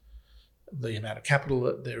operate, the amount of capital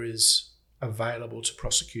that there is available to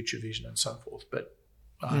prosecute your vision and so forth. But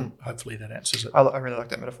hopefully that answers it. I really like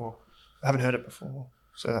that metaphor. I haven't heard it before,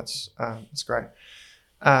 so that's great.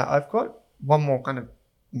 I've got one more kind of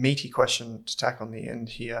meaty question to tack on the end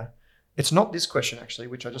here. It's not this question, actually,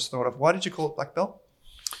 which I just thought of. Why did you call it black belt?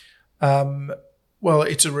 Well,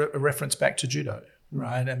 it's a reference back to judo,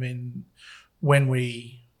 right? I mean, when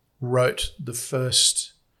we wrote the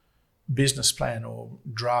first business plan or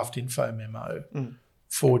draft info memo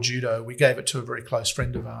for judo, we gave it to a very close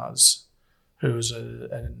friend of ours who was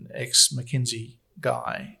an ex-McKinsey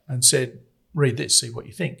guy and said, read this, see what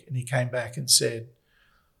you think. And he came back and said,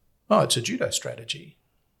 oh, it's a judo strategy.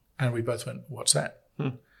 And we both went, what's that?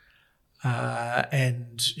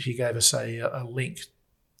 And he gave us a link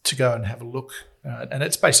to go and have a look. And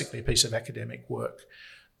it's basically a piece of academic work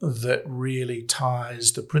that really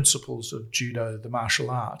ties the principles of judo, the martial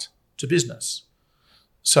art, to business.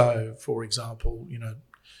 So, for example,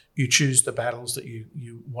 you choose the battles that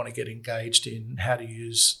you want to get engaged in, how to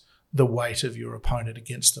use the weight of your opponent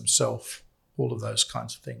against themselves, all of those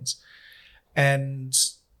kinds of things. And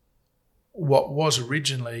what was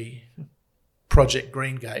originally Project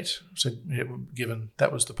Greengate, so given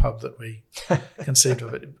that was the pub that we conceived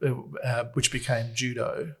of it, which became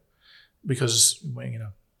judo, because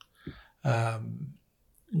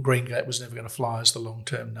Greengate was never going to fly as the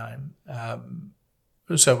long-term name.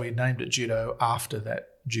 So we named it judo after that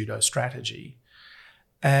judo strategy.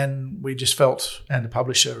 And we just felt, and the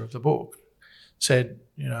publisher of the book said,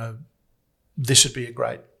 this would be a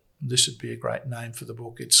great name for the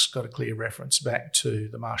book. It's got a clear reference back to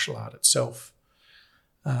the martial art itself.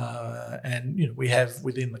 And we have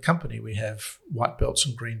within the company, we have white belts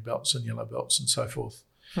and green belts and yellow belts and so forth,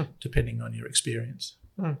 depending on your experience.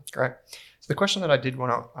 Great. So the question that I did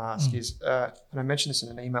want to ask is, and I mentioned this in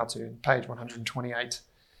an email to you, page 128,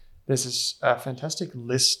 there's this fantastic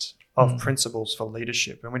list of principles for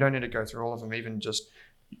leadership, and we don't need to go through all of them, even just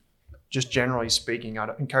generally speaking.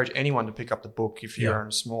 I'd encourage anyone to pick up the book if you're in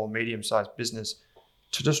a small, medium-sized business,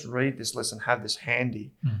 to just read this list and have this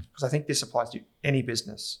handy, because I think this applies to any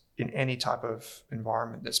business in any type of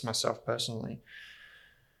environment. That's myself personally.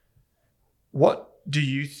 What do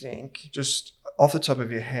you think, just off the top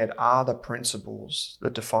of your head, are the principles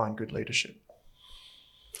that define good leadership?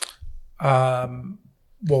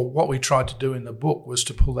 Well, what we tried to do in the book was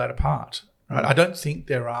to pull that apart. Right? I don't think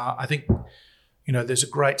there are. I think, there's a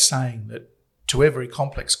great saying that to every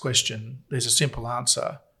complex question, there's a simple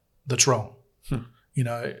answer that's wrong. And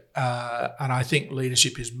I think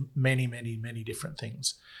leadership is many, many, many different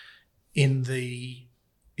things. In the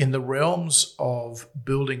realms of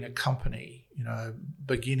building a company,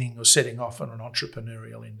 beginning or setting off on an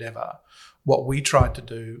entrepreneurial endeavour, what we tried to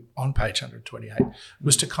do on page 128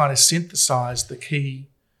 was to kind of synthesise the key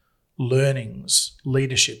learnings,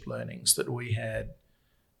 leadership learnings that we had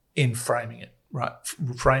in framing it, right?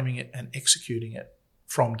 Framing it and executing it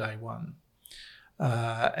from day one.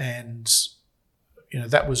 That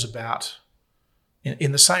was about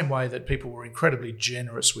in the same way that people were incredibly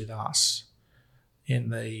generous with us in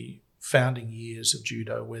the founding years of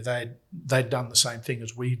judo, where they'd done the same thing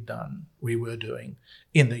as we were doing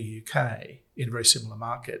in the UK in a very similar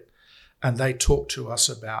market, and they talked to us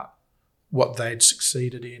about what they'd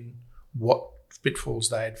succeeded in, what pitfalls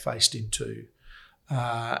they had faced into,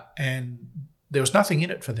 and there was nothing in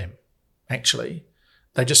it for them, actually.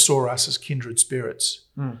 They just saw us as kindred spirits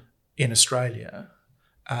in Australia,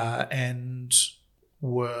 and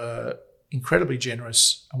were incredibly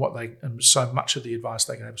generous, and so much of the advice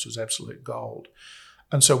they gave us was absolute gold.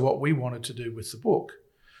 And so what we wanted to do with the book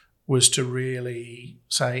was to really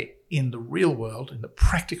say, in the real world, in the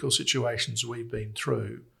practical situations we've been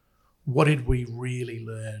through, what did we really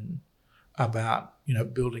learn about,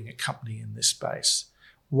 building a company in this space?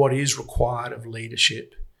 What is required of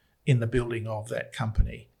leadership in the building of that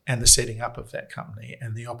company and the setting up of that company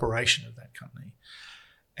and the operation of that company?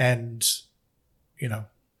 And,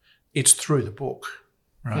 it's through the book,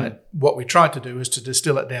 right? What we tried to do is to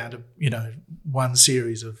distill it down to, one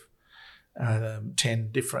series of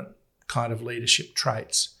 10 different kind of leadership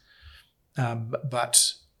traits.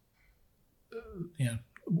 But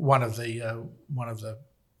one of the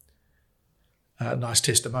nice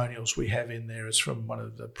testimonials we have in there is from one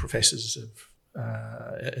of the professors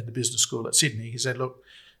at the business school at Sydney. He said, look,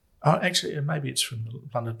 actually, maybe it's from the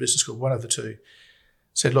London Business School, one of the two,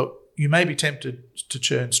 said, look, you may be tempted to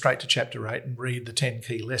turn straight to chapter 8 and read the 10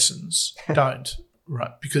 key lessons. Don't,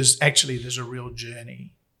 right? Because actually there's a real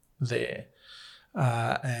journey there,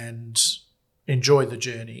 and enjoy the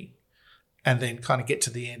journey, and then kind of get to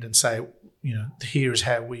the end and say, here's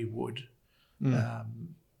how we would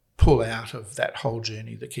pull out of that whole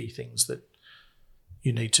journey the key things that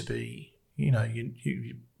you need to be, you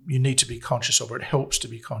need to be conscious of, or it helps to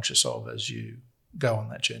be conscious of as you go on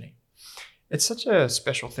that journey. It's such a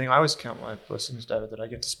special thing. I always count my blessings, David, that I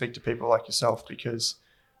get to speak to people like yourself, because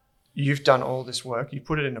you've done all this work. You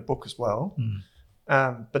put it in a book as well.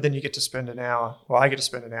 But then you get to spend an hour, I get to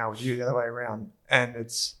spend an hour with you the other way around. And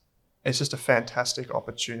it's just a fantastic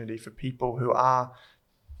opportunity for people who are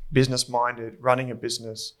business-minded, running a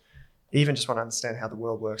business, even just want to understand how the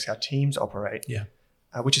world works, how teams operate. Yeah.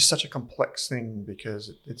 Which is such a complex thing,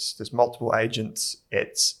 because there's multiple agents.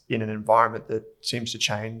 It's in an environment that seems to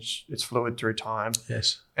change. It's fluid through time.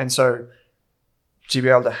 Yes. And so to be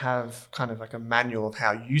able to have kind of like a manual of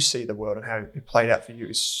how you see the world and how it played out for you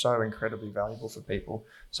is so incredibly valuable for people.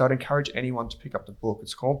 So I'd encourage anyone to pick up the book.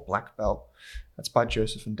 It's called Black Belt. That's by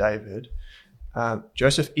Joseph and David.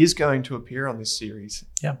 Joseph is going to appear on this series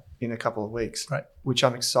in a couple of weeks, right, which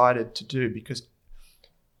I'm excited to do, because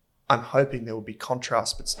I'm hoping there will be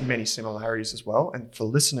contrasts but many similarities as well. And for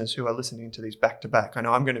listeners who are listening to these back to back, I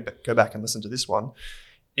know I'm going to go back and listen to this one,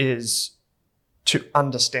 is to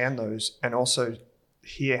understand those and also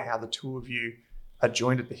hear how the two of you are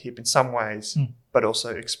joined at the hip in some ways, but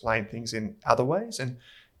also explain things in other ways. And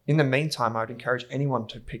in the meantime, I would encourage anyone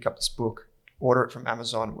to pick up this book, order it from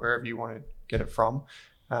Amazon, wherever you want to get it from.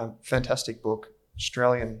 Fantastic book,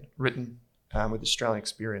 Australian written, with Australian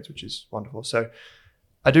experience, which is wonderful. So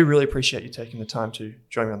I do really appreciate you taking the time to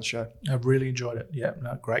join me on the show. I've really enjoyed it. Yeah,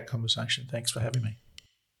 no, great conversation. Thanks for having me.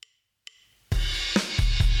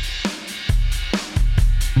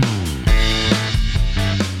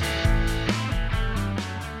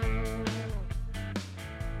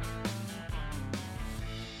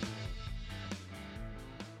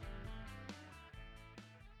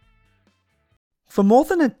 For more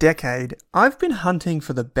than a decade, I've been hunting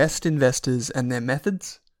for the best investors and their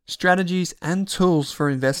methods, strategies, and tools for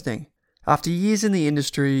investing. After years in the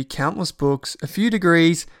industry, countless books, a few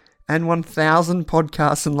degrees, and 1,000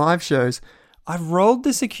 podcasts and live shows, I've rolled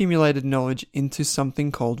this accumulated knowledge into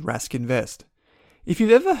something called Rask Invest. If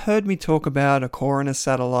you've ever heard me talk about a core and a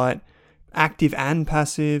satellite, active and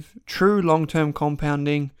passive, true long-term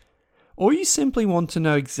compounding, or you simply want to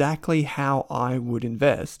know exactly how I would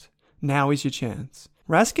invest, now is your chance.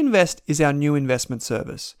 Rask Invest is our new investment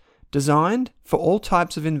service, designed for all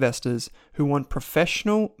types of investors who want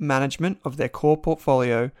professional management of their core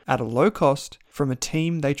portfolio at a low cost from a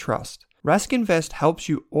team they trust. Rask Invest helps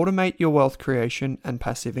you automate your wealth creation and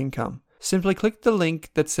passive income. Simply click the link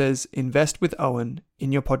that says Invest with Owen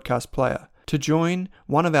in your podcast player to join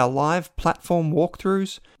one of our live platform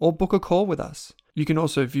walkthroughs or book a call with us. You can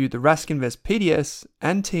also view the Rask Invest PDS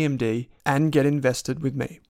and TMD and get invested with me.